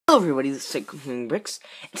Hello everybody, this is Cycling Bricks,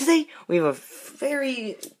 and today we have a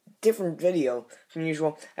very different video from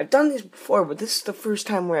usual. I've done this before, but this is the first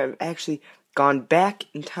time where I've actually gone back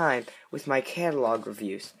in time with my catalog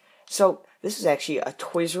reviews. So, this is actually a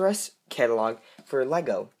Toys R Us catalog for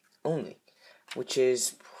Lego only, which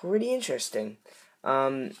is pretty interesting.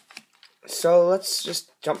 So let's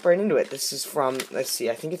just jump right into it. This is from, let's see,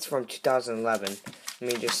 I think it's from 2011.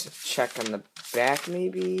 Let me just check on the back,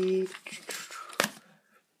 maybe.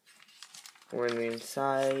 We're in the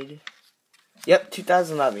inside. Yep,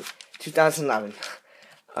 2011. 2011.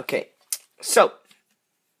 Okay, so,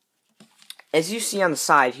 as you see on the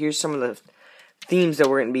side, here's some of the themes that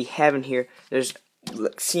we're going to be having here. There's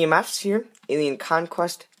CMFs here, Alien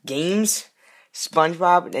Conquest, Games,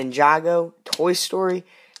 SpongeBob, Ninjago, Toy Story,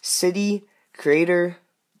 City, Creator,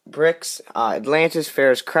 Bricks, Atlantis,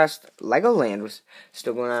 Pharaoh's Crest, Legoland was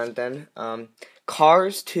still going on then,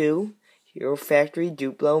 Cars 2, Hero Factory,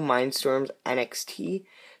 Duplo, Mindstorms, NXT,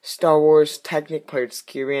 Star Wars, Technic, Pirates of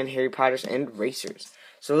the Caribbean, Harry Potter, and Racers.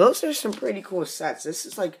 So those are some pretty cool sets. This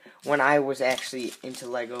is like when I was actually into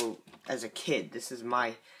Lego as a kid. This is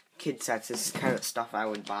my kid sets. This is kind of stuff I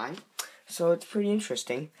would buy. So it's pretty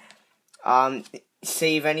interesting.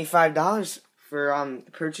 Save any $5 for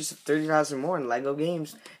the purchase of 30,000 more in Lego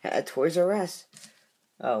games at Toys R Us.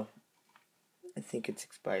 Oh, I think it's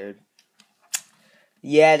expired.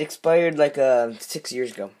 Yeah, it expired like 6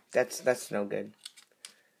 years ago. That's no good.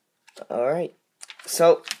 All right,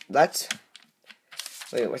 so let's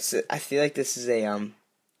wait. What's it? I feel like this is a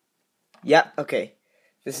Yep. Okay,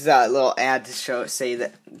 this is a little ad to say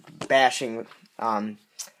that bashing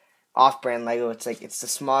off-brand Lego. It's like it's the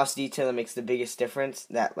smallest detail that makes the biggest difference.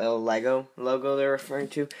 That little Lego logo they're referring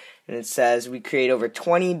to, and it says we create over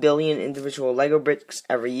 20 billion individual Lego bricks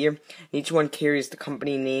every year. Each one carries the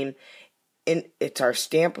company name. And it's our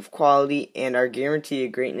stamp of quality and our guarantee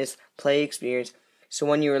of greatness play experience. So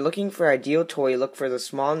when you are looking for ideal toy, look for the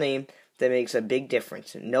small name that makes a big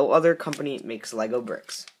difference. No other company makes Lego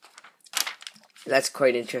bricks. That's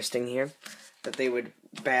quite interesting here, that they would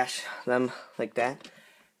bash them like that.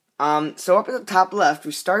 So up at the top left,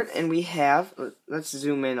 we start and we have, let's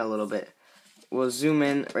zoom in a little bit. We'll zoom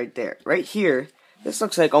in right there. Right here, this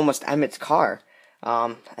looks like almost Emmett's car.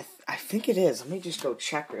 I think it is. Let me just go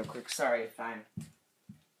check real quick. Sorry if I'm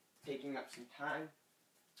taking up some time.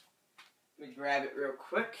 Let me grab it real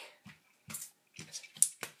quick.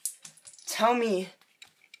 Tell me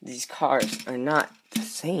these cars are not the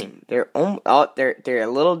same. They're a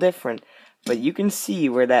little different, but you can see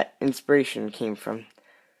where that inspiration came from.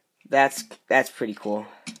 That's pretty cool.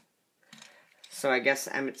 So I guess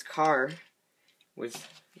Emmett's car was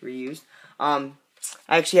reused.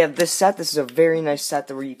 I actually have this set. This is a very nice set,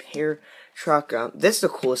 the repair truck. This is a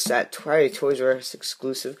cool set, probably a Toys R Us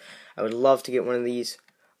exclusive. I would love to get one of these.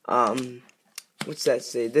 What's that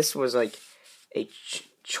say? This was like a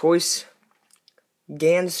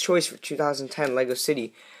Gan's choice for 2010 Lego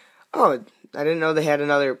City. Oh, I didn't know they had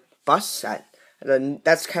another bus set.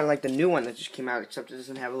 That's kind of like the new one that just came out, except it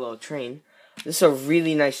doesn't have a little train. This is a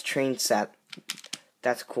really nice train set.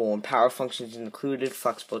 That's cool, and power functions included,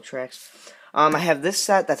 flexible tracks. I have this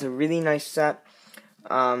set. That's a really nice set.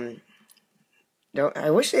 I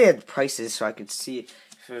wish they had prices so I could see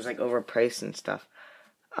if it was like overpriced and stuff.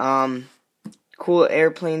 Cool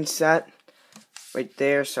airplane set right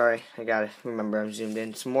there. Sorry, I gotta remember I'm zoomed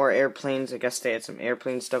in. Some more airplanes. I guess they had some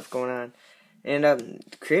airplane stuff going on, and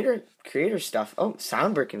creator stuff. Oh,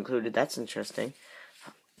 sound brick included. That's interesting.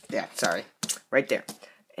 Yeah, sorry, right there.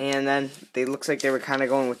 And then they looks like they were kind of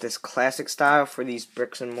going with this classic style for these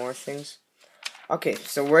bricks and more things. Okay,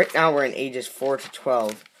 so right now we're in ages 4 to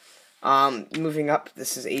 12. Moving up,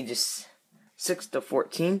 this is ages 6 to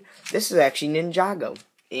 14. This is actually Ninjago.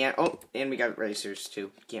 And we got Racers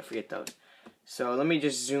too. Can't forget those. So let me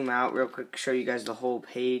just zoom out real quick, show you guys the whole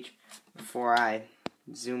page before I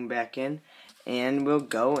zoom back in. And we'll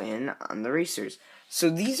go in on the Racers. So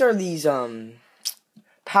these are these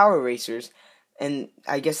Power Racers. And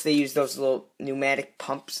I guess they use those little pneumatic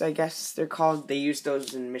pumps, I guess they're called. They use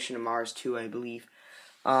those in Mission to Mars too, I believe.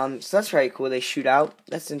 So that's very cool. They shoot out.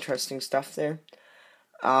 That's interesting stuff there.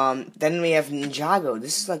 Then we have Ninjago.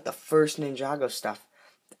 This is like the first Ninjago stuff.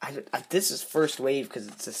 This is first wave because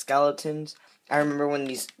it's the skeletons. I remember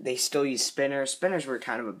when they still use spinners. Spinners were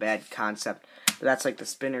kind of a bad concept, but that's like the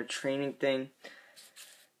spinner training thing.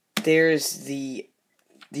 There's the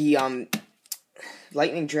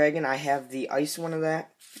Lightning Dragon. I have the ice one of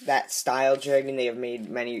that style dragon. They have made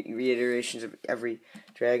many reiterations of every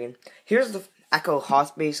dragon. Here's the Echo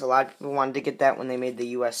Hoth base. A lot of people wanted to get that when they made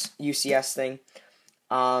the UCS thing.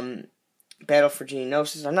 Battle for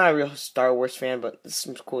Geonosis. I'm not a real Star Wars fan, but this is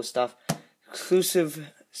some cool stuff. Exclusive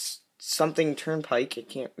something Turnpike. I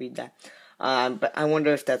can't read that. But I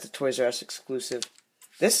wonder if that's a Toys R Us exclusive.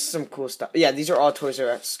 This is some cool stuff. Yeah, these are all Toys R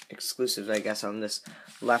Us exclusives, I guess, on this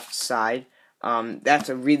left side. That's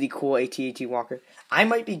a really cool AT-AT Walker. I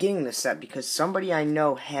might be getting this set because somebody I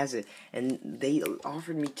know has it, and they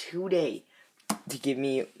offered me today to give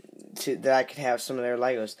me that I could have some of their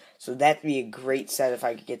Legos. So that'd be a great set if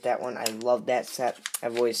I could get that one. I love that set.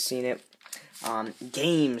 I've always seen it.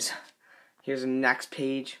 Games. Here's the next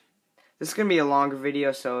page. This is gonna be a longer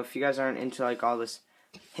video, so if you guys aren't into like all this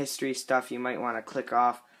history stuff, you might want to click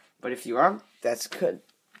off. But if you are, that's good.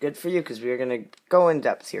 Good for you, because we're gonna go in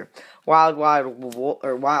depth here. Wild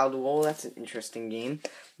Wool. That's an interesting game.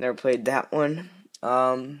 Never played that one.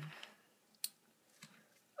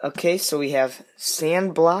 Okay, so we have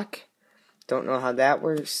Sandblock. Don't know how that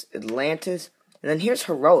works. Atlantis. And then here's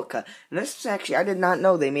Heroica. And this is actually, I did not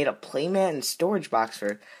know they made a playmat and storage box for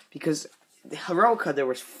it. Because Heroica, there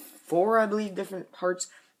was 4, I believe, different parts.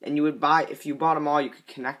 And you would buy, if you bought them all, you could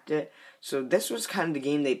connect it. So this was kind of the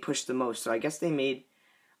game they pushed the most. So I guess they made,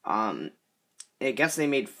 5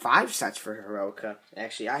 sets for Heroica.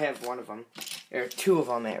 Actually, I have one of them. Or 2 of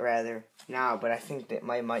them, rather, now. But I think that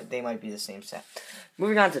they might be the same set.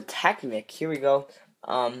 Moving on to Technic. Here we go.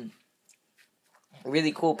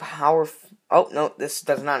 Really cool power. Oh no, this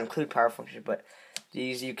does not include power functions, but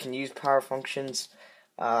you can use power functions.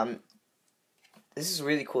 This is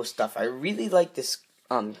really cool stuff. I really like this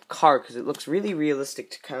car because it looks really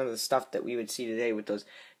realistic to kind of the stuff that we would see today with those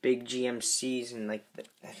big GMCs and like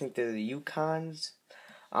I think they're the Yukons,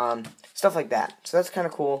 stuff like that. So that's kind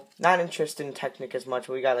of cool. Not interested in Technic as much.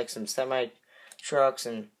 But we got like some semi trucks,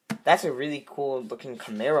 and that's a really cool looking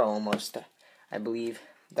Camaro almost. I believe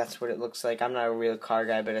that's what it looks like. I'm not a real car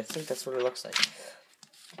guy, but I think that's what it looks like.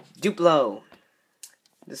 Duplo.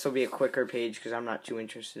 This will be a quicker page because I'm not too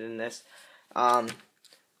interested in this.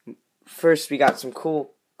 First, we got some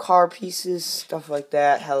cool car pieces, stuff like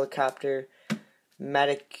that. Helicopter,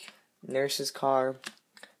 medic, nurse's car.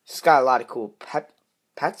 It's got a lot of cool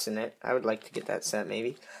pets in it. I would like to get that set,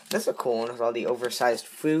 maybe. That's a cool one with all the oversized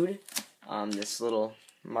food. This little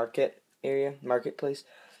marketplace.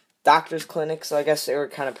 Doctor's clinic, so I guess they were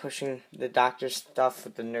kind of pushing the doctor stuff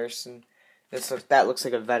with the nurse, and that looks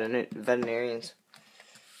like a veterinarian's.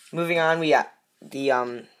 Moving on, we got the,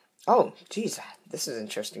 oh, geez, this is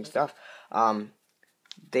interesting stuff.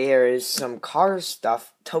 There is some Cars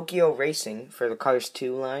stuff, Tokyo Racing for the Cars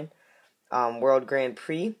 2 line, World Grand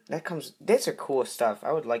Prix, these are cool stuff.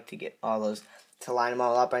 I would like to get all those, to line them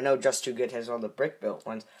all up. I know Just Too Good has all the brick-built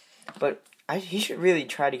ones, but he should really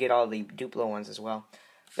try to get all the Duplo ones as well.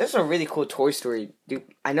 This is a really cool Toy Story.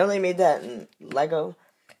 I know they made that in Lego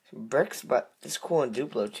bricks, but it's cool in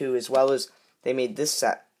Duplo too, as well as they made this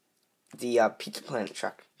set, the Pizza Planet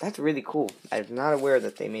truck. That's really cool. I'm not aware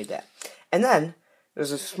that they made that. And then,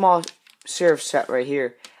 there's a small sheriff set right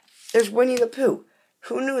here. There's Winnie the Pooh.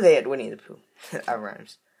 Who knew they had Winnie the Pooh? That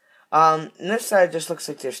rhymes. And this side just looks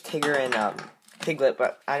like there's Tigger and Piglet,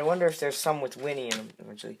 but I wonder if there's some with Winnie in them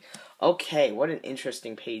eventually. Okay, what an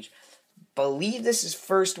interesting page. Believe this is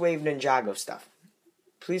first wave Ninjago stuff.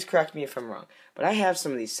 Please correct me if I'm wrong. But I have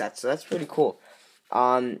some of these sets, so that's pretty cool.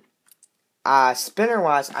 Spinner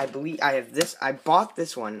wise, I believe I have this. I bought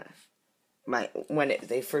this one when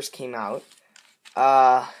they first came out.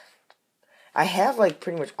 I have like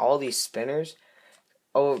pretty much all these spinners.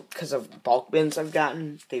 Oh, because of bulk bins I've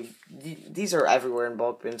gotten. These are everywhere in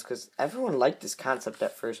bulk bins because everyone liked this concept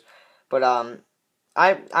at first. But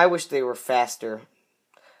I wish they were faster.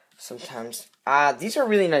 Sometimes. These are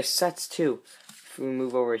really nice sets too. If we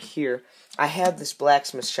move over here, I have this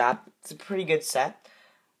blacksmith shop. It's a pretty good set.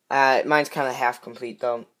 Mine's kind of half complete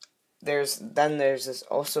though. There's this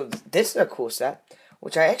also. This is a cool set,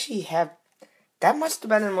 which I actually have. That must have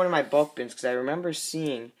been in one of my bulk bins because I remember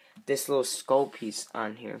seeing this little skull piece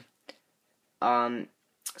on here.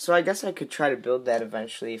 So I guess I could try to build that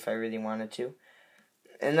eventually if I really wanted to.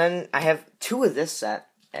 And then I have 2 of this set.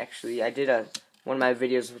 Actually, I did one of my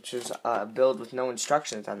videos, which was a build with no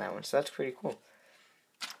instructions on that one, so that's pretty cool.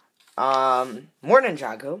 More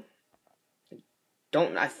Ninjago.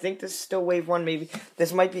 I think this is still wave 1, maybe.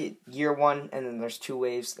 This might be year 1, and then there's 2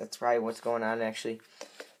 waves. That's probably what's going on, actually.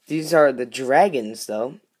 These are the dragons,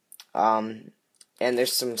 though. And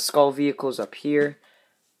there's some skull vehicles up here.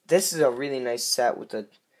 This is a really nice set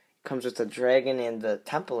comes with the dragon and the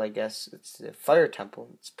temple, I guess. It's the fire temple.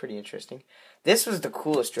 It's pretty interesting. This was the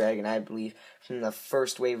coolest dragon, I believe, from the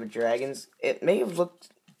first wave of dragons. It may have looked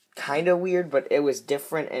kind of weird, but it was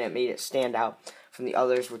different, and it made it stand out from the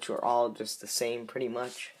others, which were all just the same, pretty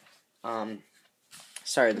much.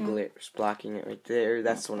 Sorry, the glitter's blocking it right there.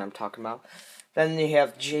 That's the one I'm talking about. Then you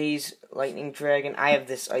have Jay's Lightning Dragon. I have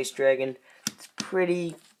this Ice Dragon. It's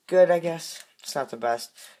pretty good, I guess. It's not the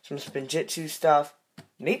best. Some Spinjitzu stuff.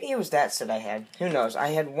 Maybe it was that set I had. Who knows? I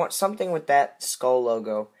had something with that skull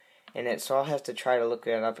logo in it, so I'll have to try to look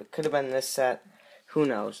it up. It could have been this set. Who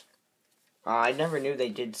knows? I never knew they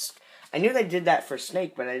did. I knew they did that for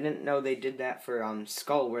Snake, but I didn't know they did that for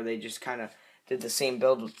Skull, where they just kind of did the same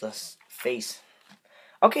build with the face.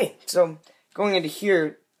 Okay, so going into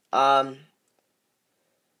here, okay,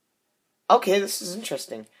 this is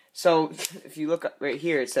interesting. So if you look up right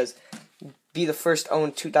here, it says, be the first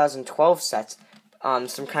owned 2012 sets.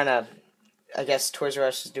 Some kind of, I guess Toys R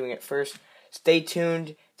Us is doing it first. Stay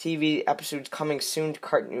tuned, TV episodes coming soon to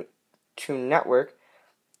Cartoon Network.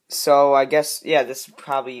 So I guess, yeah, this is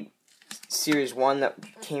probably Series 1 that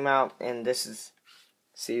came out, and this is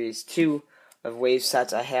Series 2 of Wave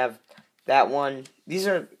sets. I have that one.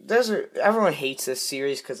 Those are, everyone hates this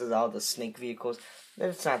series because of all the Snake vehicles.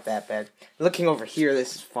 It's not that bad. Looking over here,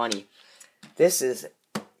 this is funny. This is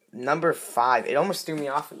number 5. It almost threw me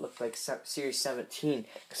off. It looked like Series 17,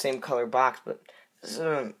 same color box, but this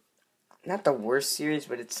is not the worst series,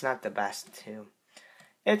 but it's not the best, too.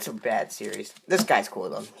 It's a bad series. This guy's cool,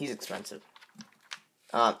 though. He's expensive.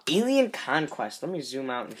 Alien Conquest. Let me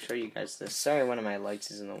zoom out and show you guys this. Sorry, one of my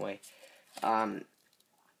lights is in the way.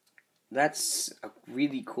 That's a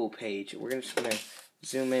really cool page. We're just going to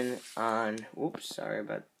zoom in on... Oops, sorry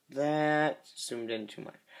about that. Zoomed in too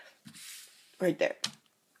much. Right there.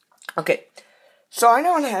 Okay. So I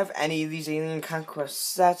don't have any of these Alien Conquest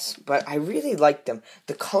sets, but I really like them.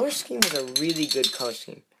 The color scheme is a really good color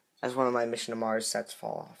scheme. As one of my Mission to Mars sets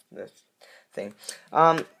fall off this thing.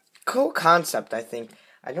 Cool concept, I think.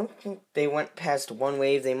 I don't think they went past 1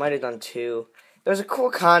 wave. They might have done 2. It was a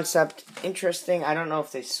cool concept. Interesting. I don't know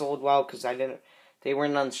if they sold well because they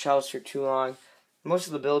weren't on the shelves for too long. Most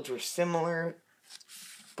of the builds were similar.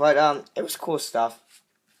 But it was cool stuff.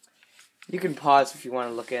 You can pause if you want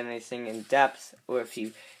to look at anything in depth, or if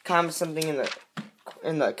you comment something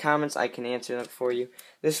in the comments, I can answer them for you.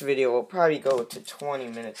 This video will probably go to 20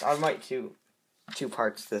 minutes. I might do 2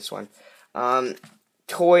 parts this one.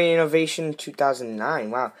 Toy Innovation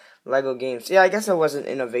 2009. Wow. Lego games. Yeah, I guess it wasn't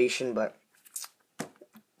innovation, but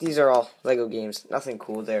these are all Lego games. Nothing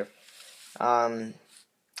cool there.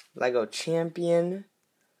 Lego Champion.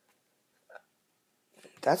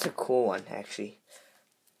 That's a cool one, actually.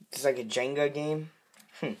 It's like a Jenga game.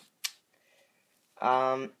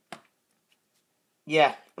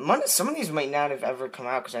 Yeah, some of these might not have ever come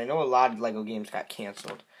out because I know a lot of Lego games got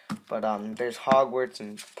canceled. But there's Hogwarts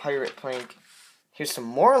and Pirate Plank. Here's some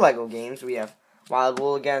more Lego games. We have Wild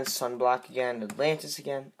Wool again, Sunblock again, Atlantis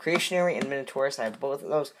again, Creationary and Minotaurus. I have both of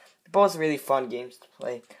those. They're both really fun games to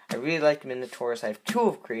play. I really like Minotaurus. I have 2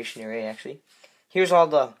 of Creationary, actually. Here's all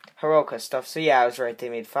the Heroica stuff. So yeah, I was right. They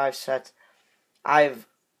made 5 sets. I have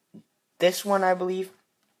this one, I believe.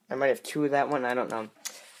 I might have 2 of that one. I don't know.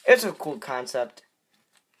 It's a cool concept.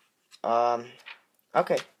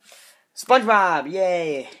 Okay. SpongeBob,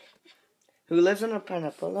 yay! Who lives in a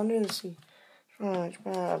pineapple under the sea?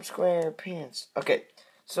 SpongeBob SquarePants. Okay,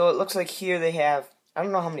 so it looks like here they have, I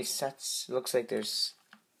don't know how many sets. It looks like there's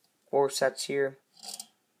 4 sets here.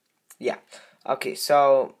 Yeah. Okay,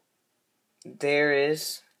 so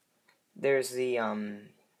there's the, no,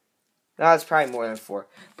 it's probably more than 4,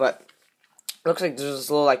 but it looks like there's this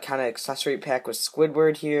little, like, kind of accessory pack with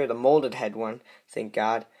Squidward here, the molded head one, thank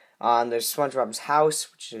God. There's SpongeBob's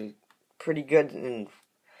house, which is pretty good and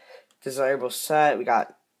desirable set. We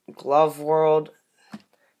got Glove World,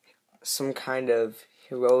 some kind of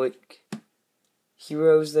heroic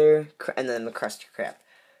heroes there, and then the Krusty Krab.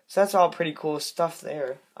 So that's all pretty cool stuff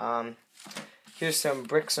there. Here's some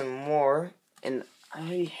bricks and more, and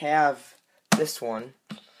I have this one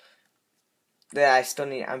that I still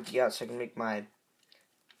need to empty out so I can make my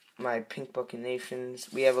Pink Book of Nations.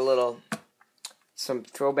 We have some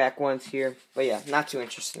throwback ones here, but yeah, not too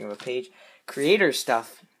interesting of a page. Creator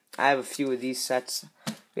stuff. I have a few of these sets.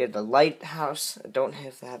 We have the Lighthouse. I don't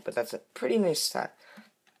have that, but that's a pretty nice set.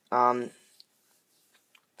 All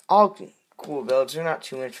cool builds. They're not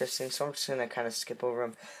too interesting, so I'm just going to kind of skip over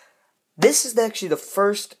them. This is actually the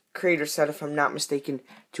first Creator set, if I'm not mistaken,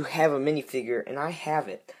 to have a minifigure, and I have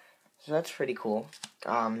it. So that's pretty cool.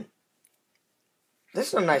 This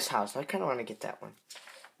is a nice house. I kind of want to get that one.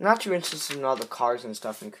 I'm not too interested in all the cars and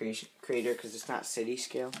stuff in Creator because it's not city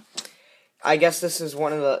scale. I guess this is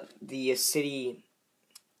one of the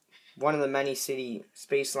many city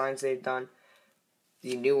space lines they've done.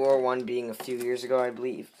 The newer one being a few years ago, I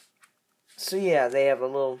believe. So yeah, they have a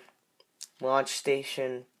little launch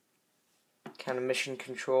station. kind of mission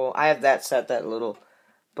control. I have that set, that little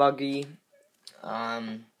buggy.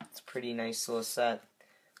 It's a pretty nice little set.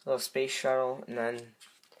 Little space shuttle, and then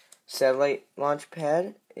satellite launch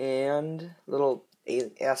pad, and little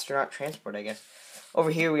astronaut transport, I guess. Over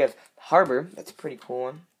here we have harbor. That's a pretty cool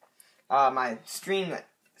one. My stream,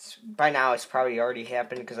 by now it's probably already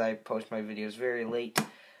happened because I post my videos very late.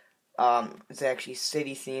 It's actually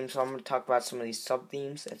city themed, so I'm going to talk about some of these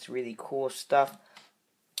sub-themes. That's really cool stuff.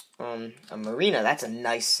 A marina, that's a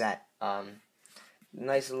nice set.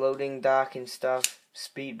 Nice loading dock and stuff.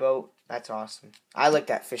 Speedboat, that's awesome. I like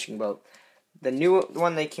that fishing boat. The new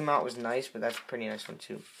one they came out was nice, but that's a pretty nice one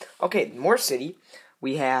too. Okay, more city.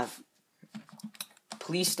 We have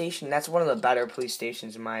police station. That's one of the better police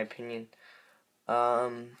stations in my opinion.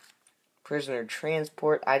 Prisoner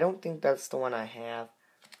transport. I don't think that's the one I have.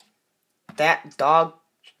 That dog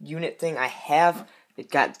unit thing I have. It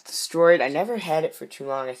got destroyed. I never had it for too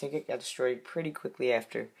long. I think it got destroyed pretty quickly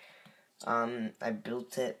after I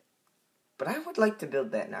built it. But I would like to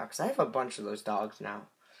build that now because I have a bunch of those dogs now.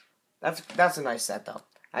 That's a nice set though.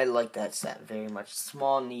 I like that set very much.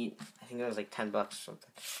 Small, neat. I think it was like $10 or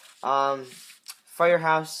something.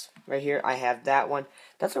 Firehouse right here. I have that one.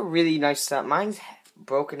 That's a really nice set. Mine's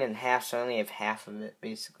broken in half, so I only have half of it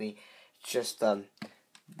basically. It's just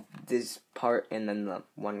this part and then the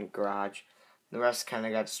one garage. The rest kind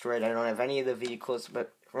of got destroyed. I don't have any of the vehicles,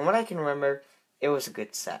 but from what I can remember, it was a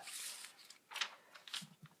good set.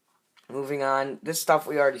 Moving on, this stuff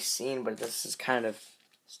we already seen, but this is kind of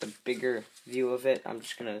just a bigger view of it. I'm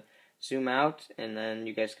just gonna zoom out, and then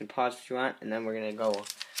you guys can pause if you want, and then we're gonna go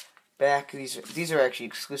back. These are actually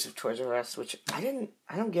exclusive Toys R Us, which I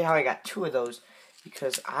don't get how I got 2 of those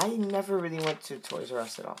because I never really went to Toys R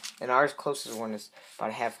Us at all, and our closest one is about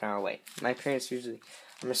a half an hour away. My parents usually,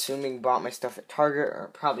 I'm assuming, bought my stuff at Target or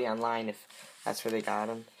probably online if that's where they got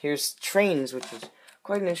them. Here's trains, which is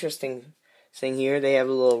quite an interesting thing here. They have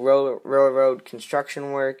a little railroad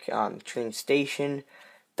construction work, train station.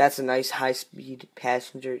 That's a nice high-speed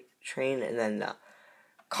passenger train, and then the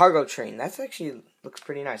cargo train. That's actually looks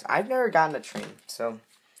pretty nice. I've never gotten a train, so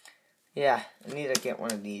yeah, I need to get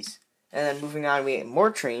one of these. And then moving on, we have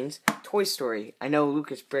more trains. Toy Story. I know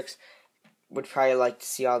Lucas Bricks would probably like to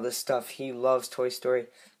see all this stuff. He loves Toy Story.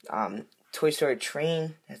 Toy Story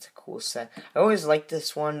train. That's a cool set. I always liked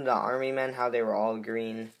this one, the Army Men, how they were all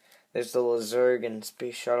green. There's the little Zurg and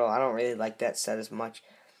Space Shuttle. I don't really like that set as much.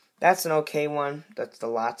 That's an okay one. That's the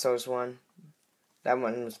Lotso's one. That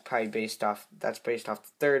one was probably based off the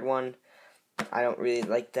 3rd one. I don't really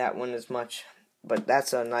like that one as much. But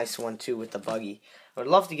that's a nice one too with the buggy. I would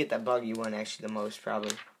love to get that buggy one actually the most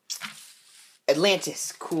probably.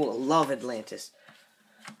 Atlantis. Cool. Love Atlantis.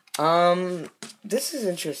 This is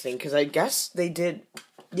interesting because I guess they did.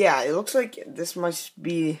 Yeah, it looks like this must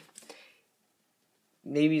be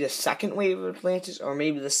maybe the second wave of Atlantis, or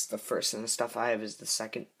maybe this is the first, and the stuff I have is the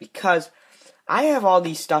second, because I have all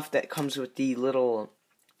these stuff that comes with the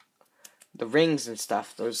rings and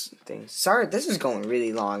stuff, those things. Sorry, this is going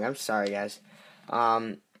really long, I'm sorry guys.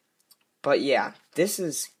 But yeah, this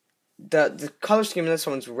is, the color scheme of this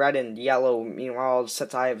one's red and yellow, meanwhile all the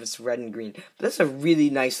sets I have is red and green. But this is a really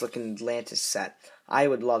nice looking Atlantis set. I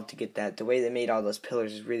would love to get that. The way they made all those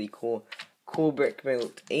pillars is really cool. Cool brick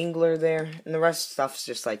built angler there, and the rest of stuff's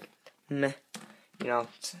just like meh, you know,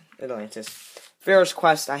 it's Atlantis. Pharaoh's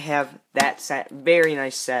Quest, I have that set, very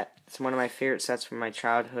nice set. It's one of my favorite sets from my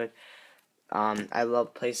childhood. I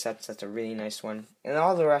love play sets. That's a really nice one, and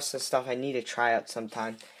all the rest of the stuff I need to try out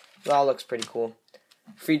sometime. It all looks pretty cool.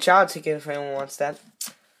 Free child ticket if anyone wants that.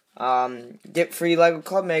 Get free Lego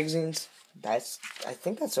Club magazines. I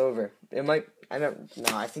think that's over. It might. I don't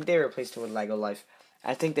know. I think they replaced it with Lego Life.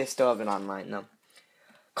 I think they still have it online, though.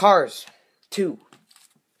 Cars 2.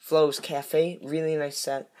 Flo's Cafe. Really nice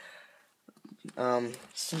set.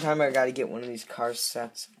 Sometime I gotta get one of these Cars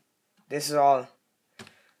sets. This is all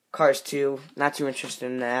Cars 2. Not too interested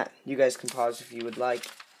in that. You guys can pause if you would like.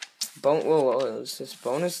 Whoa, is this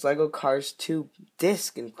bonus Lego Cars 2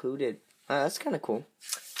 disc included? That's kind of cool.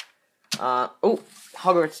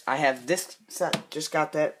 Hogwarts. I have this set. Just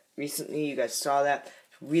got that recently. You guys saw that.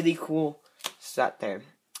 Really cool set there.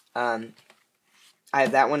 I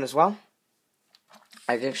have that one as well.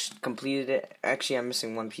 I just completed it. Actually, I'm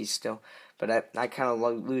missing one piece still, but I kind of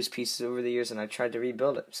lose pieces over the years, and I tried to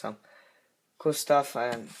rebuild it. So cool stuff.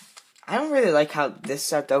 I don't really like how this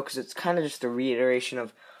set though, because it's kind of just a reiteration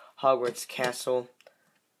of Hogwarts Castle.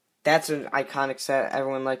 That's an iconic set.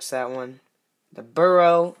 Everyone likes that one. The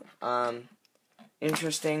Burrow.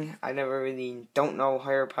 Interesting. I never really don't know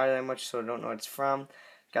Harry Potter that much, so I don't know what it's from.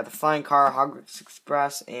 Got the Flying Car, Hogwarts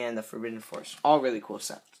Express, and the Forbidden Forest. All really cool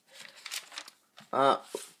sets.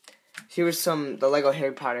 Here was the Lego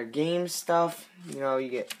Harry Potter games stuff. You know,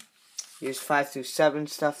 here's 5 through 7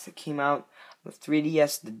 stuff that came out. The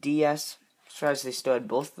 3DS, the DS. As far as they still had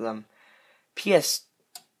both of them.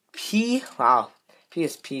 PSP, wow,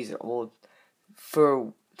 PSPs are old.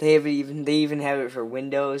 They even have it for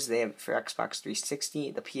Windows. They have it for Xbox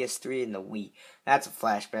 360, the PS3, and the Wii. That's a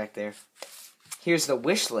flashback there. Here's the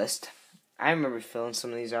wish list. I remember filling some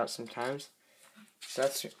of these out sometimes. So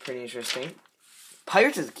that's pretty interesting.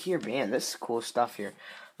 Pirates of the Caribbean. This is cool stuff here.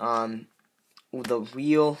 The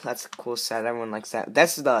wheel. That's a cool set. Everyone likes that.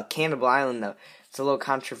 That's the Cannibal Island, though. It's a little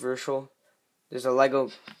controversial. There's a Lego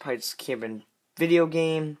Pirates of the Caribbean video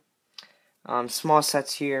game. Small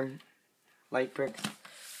sets here. Light brick.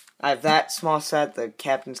 I have that small set, the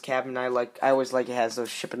Captain's Cabin. I always like it has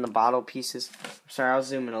those ship in the bottle pieces. Sorry, I'll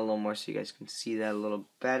zoom in a little more so you guys can see that a little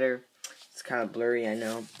better. It's kind of blurry, I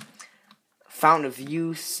know. Fountain of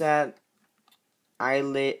Youth set.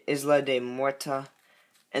 Isla de Muerta.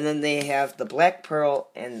 And then they have the Black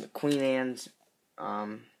Pearl and Queen Anne's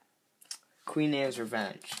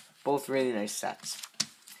Revenge. Both really nice sets.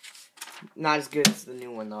 Not as good as the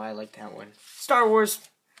new one, though. I like that one. Star Wars.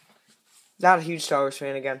 Not a huge Star Wars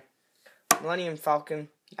fan again. Millennium Falcon.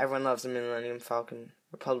 Everyone loves the Millennium Falcon.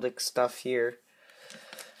 Republic stuff here.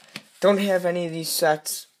 Don't have any of these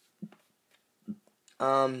sets.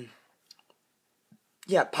 Yeah,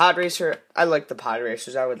 Pod Racer. I like the Pod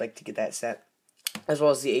Racers. I would like to get that set. As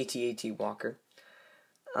well as the AT-AT Walker.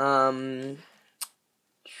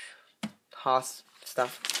 Hoth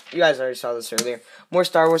stuff. You guys already saw this earlier. More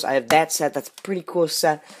Star Wars. I have that set. That's a pretty cool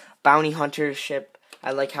set. Bounty Hunter ship.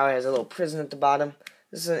 I like how it has a little prison at the bottom.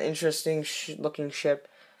 This is an interesting looking ship.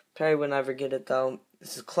 Probably would never get it though.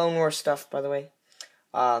 This is Clone Wars stuff, by the way.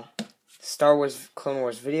 Star Wars Clone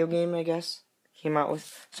Wars video game, I guess. Came out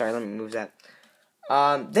with. Sorry, let me move that.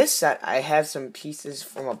 This set I have some pieces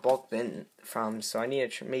from a bulk bin from, so I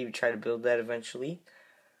need to maybe try to build that eventually.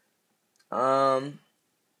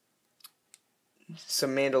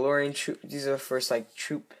 Some Mandalorian troop. These are the first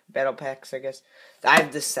troop battle packs, I guess. I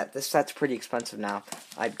have this set. This set's pretty expensive now.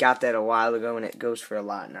 I got that a while ago, and it goes for a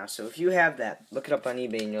lot now. So if you have that, look it up on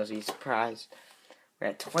eBay, and you'll be surprised. We're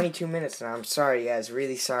at 22 minutes now. I'm sorry, guys.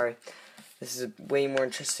 Really sorry. This is way more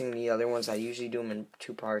interesting than the other ones. I usually do them in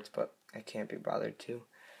 2 parts, but I can't be bothered to.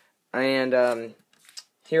 And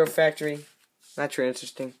Hero Factory. Not too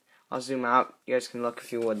interesting. I'll zoom out. You guys can look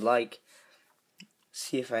if you would like.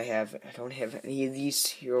 See if I don't have any of these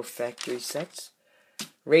Hero Factory sets.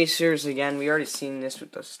 Racers, again, we already seen this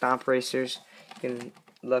with the Stomp Racers. You can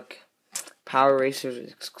look. Power Racers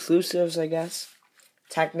exclusives, I guess.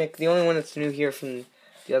 Technic, the only one that's new here from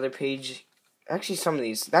the other page. Actually, some of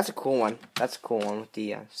these. That's a cool one. That's a cool one with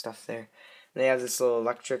the stuff there. And they have this little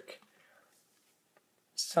electric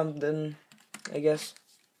something, I guess.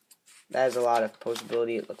 That has a lot of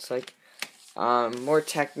posability, it looks like. More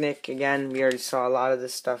Technic, again, we already saw a lot of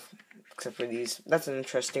this stuff, except for these. That's an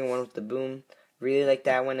interesting one with the boom. Really like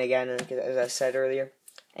that one, again, as I said earlier.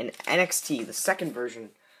 And NXT, the second version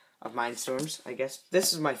of Mindstorms, I guess.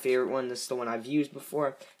 This is my favorite one. This is the one I've used before.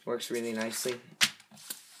 It works really nicely.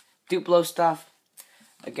 Duplo stuff.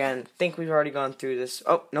 Again, think we've already gone through this.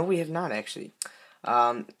 Oh, no, we have not, actually.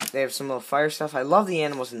 They have some little fire stuff. I love the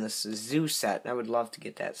animals in this zoo set. I would love to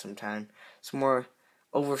get that sometime. Some more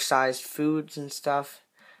oversized foods and stuff.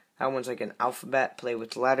 That one's like an alphabet. Play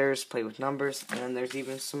with letters, play with numbers. And then there's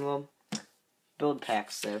even some little build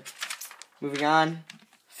packs there. Moving on.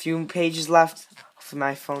 A few pages left. Hopefully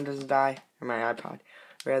my phone doesn't die. Or my iPod,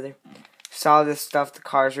 rather. Saw this stuff. The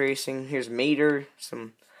cars racing. Here's Mater.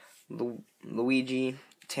 Some Luigi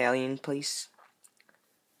Italian place.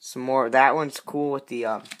 Some more. That one's cool with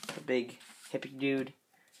the big hippie dude.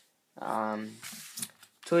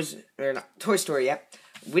 Toy Story, yep.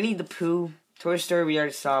 Winnie the Pooh. Toy Story, we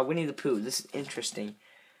already saw. Winnie the Pooh. This is interesting.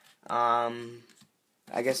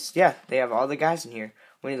 I guess, yeah, they have all the guys in here.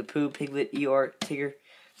 Winnie the Pooh, Piglet, Eeyore, Tigger.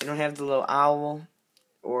 They don't have the little owl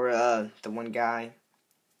or the one guy.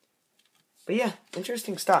 But yeah,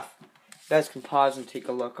 interesting stuff. You guys can pause and take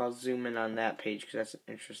a look. I'll zoom in on that page because that's an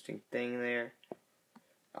interesting thing there.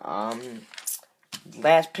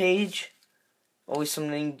 Last page. Always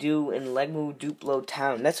something to do in Lego Duplo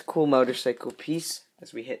Town. That's a cool motorcycle piece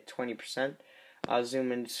as we hit 20%. I'll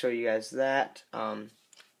zoom in to show you guys that.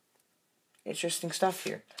 Interesting stuff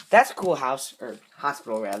here. That's a cool house, or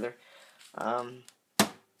hospital rather.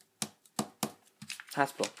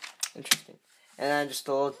 Hospital. Interesting. And then just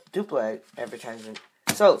a little Duplo advertisement.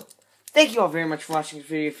 So, thank you all very much for watching this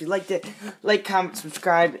video. If you liked it, like, comment,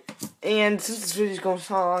 subscribe. And since this video is going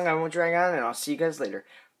so long, I won't drag on, and I'll see you guys later.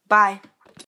 Bye.